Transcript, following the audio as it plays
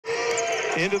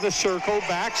into the circle,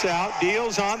 backs out,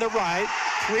 deals on the right.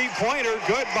 Three-pointer,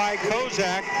 good by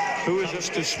Kozak, who is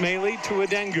just to Smalley to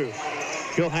Adengu.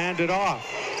 He'll hand it off.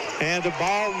 And the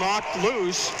ball knocked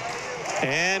loose.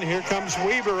 And here comes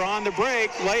Weber on the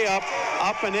break. Layup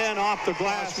up and in off the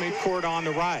glass midcourt on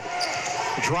the right.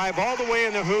 Drive all the way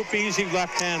in the hoop, easy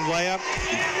left-hand layup.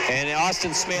 And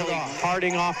Austin Smalley.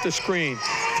 Harding off the screen.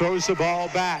 Throws the ball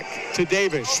back to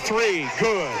Davis. Three,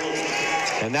 good.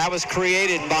 And that was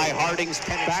created by Harding's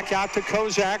penalty. Back out to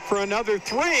Kozak for another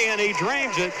three, and he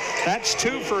drains it. That's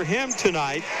 2 for him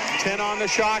tonight. 10 on the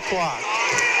shot clock.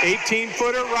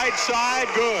 18-footer right side,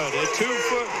 good. A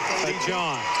 2-foot,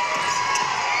 John.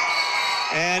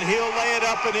 And he'll lay it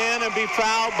up and in and be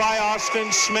fouled by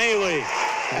Austin Smalley.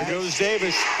 There goes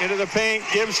Davis into the paint,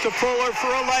 gives to Fuller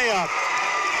for a layup.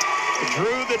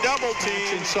 Drew the double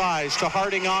team in size to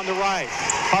Harding on the right.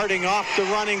 Harding off the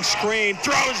running screen,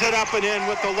 throws it up and in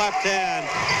with the left hand.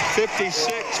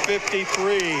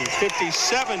 56-53,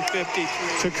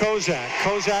 57-53 to Kozak.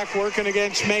 Kozak working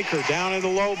against Maker, down in the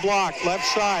low block, left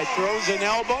side, throws an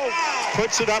elbow,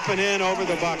 puts it up and in over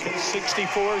the bucket.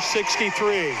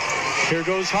 64-63. Here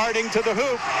goes Harding to the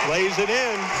hoop, lays it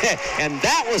in. And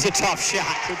that was a tough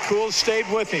shot. The Cool stayed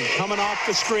with him, coming off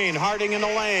the screen. Harding in the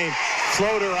lane,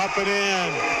 floater up and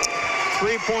in.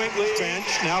 3-point lead. Bench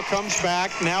now comes back,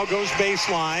 now goes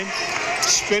baseline.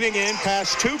 Spinning in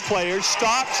past 2 players,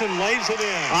 stops and lays it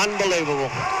in. Unbelievable.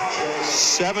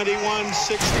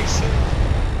 71-66.